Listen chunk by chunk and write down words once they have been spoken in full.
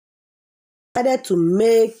decided to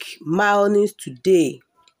make mayonnaise today,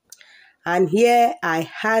 and here I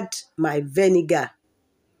had my vinegar.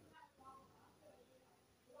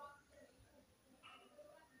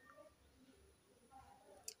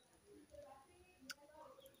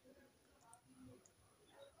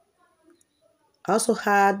 I also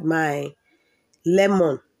had my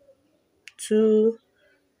lemon, 2,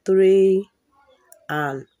 3,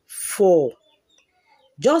 and 4.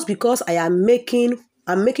 Just because I'm making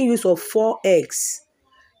use of 4 eggs.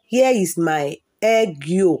 Here is my egg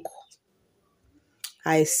yolk.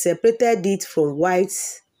 I separated it from white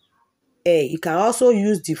egg. You can also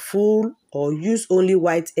use the full or use only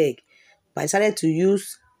white egg, but I decided to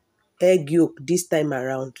use egg yolk this time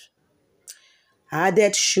around. I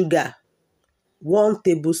added sugar, 1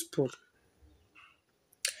 tablespoon.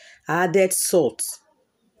 I added salt.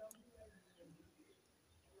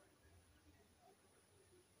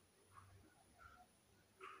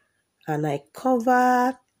 And I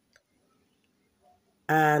covered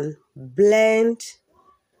and blend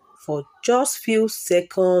for just few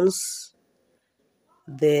seconds.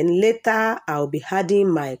 Then later I'll be adding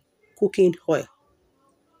my cooking oil.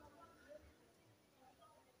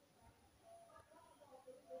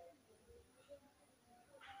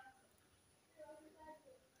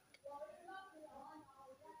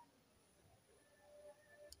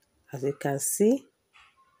 As you can see,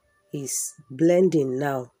 it's blending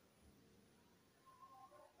now.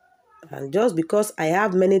 And just because I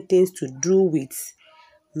have many things to do with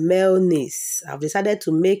mayonnaise, I've decided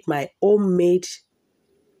to make my homemade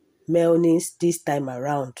mayonnaise this time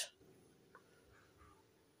around.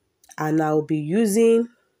 And I'll be using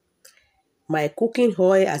my cooking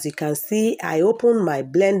oil. As you can see, I opened my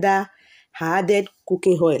blender, I added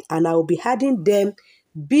cooking oil, and I'll be adding them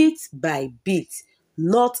bit by bit,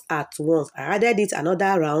 not at once. I added it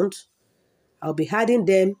another round. I'll be adding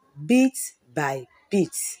them bit by bit.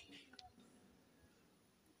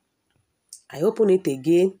 I open it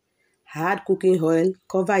again, add cooking oil,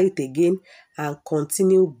 cover it again, and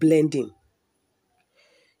continue blending.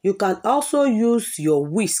 You can also use your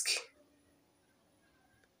whisk,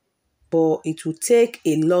 but it will take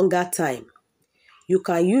a longer time. You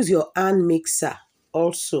can use your hand mixer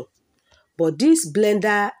also. But this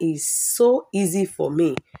blender is so easy for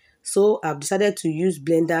me. So I've decided to use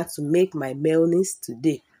blender to make my mayonnaise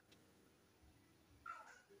today.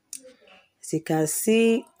 As you can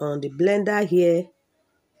see on the blender here,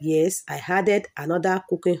 yes, I added another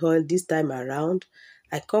cooking oil this time around.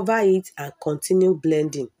 I cover it and continue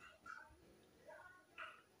blending.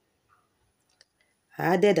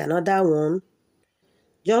 I added another one.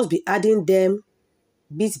 Just be adding them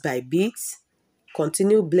bit by bit.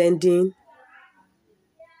 Continue blending.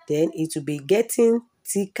 Then it will be getting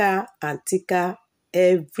thicker and thicker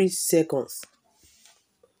every second.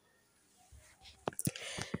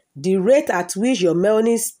 The rate at which your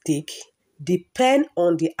mayonnaise thick depends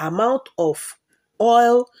on the amount of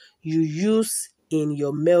oil you use in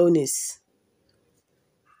your mayonnaise.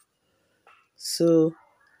 So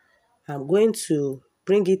I'm going to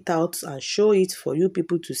bring it out and show it for you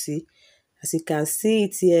people to see. As you can see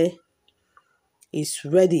it here, it's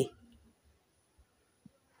ready.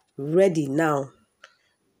 Ready now.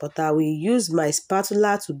 But I will use my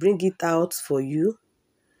spatula to bring it out for you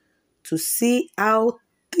to see how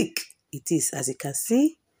thick it is. As you can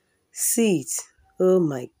see it. Oh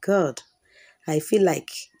my God. I feel like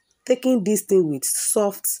taking this thing with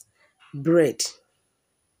soft bread.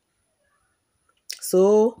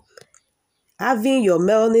 So, having your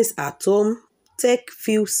mayonnaise at home, take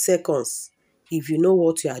few seconds if you know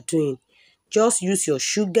what you are doing. Just use your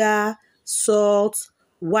sugar, salt,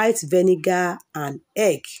 white vinegar, and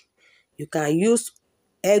egg. You can use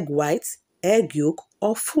egg white, egg yolk,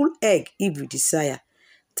 or full egg if you desire.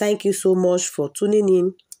 Thank you so much for tuning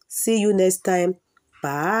in. See you next time.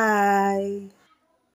 Bye.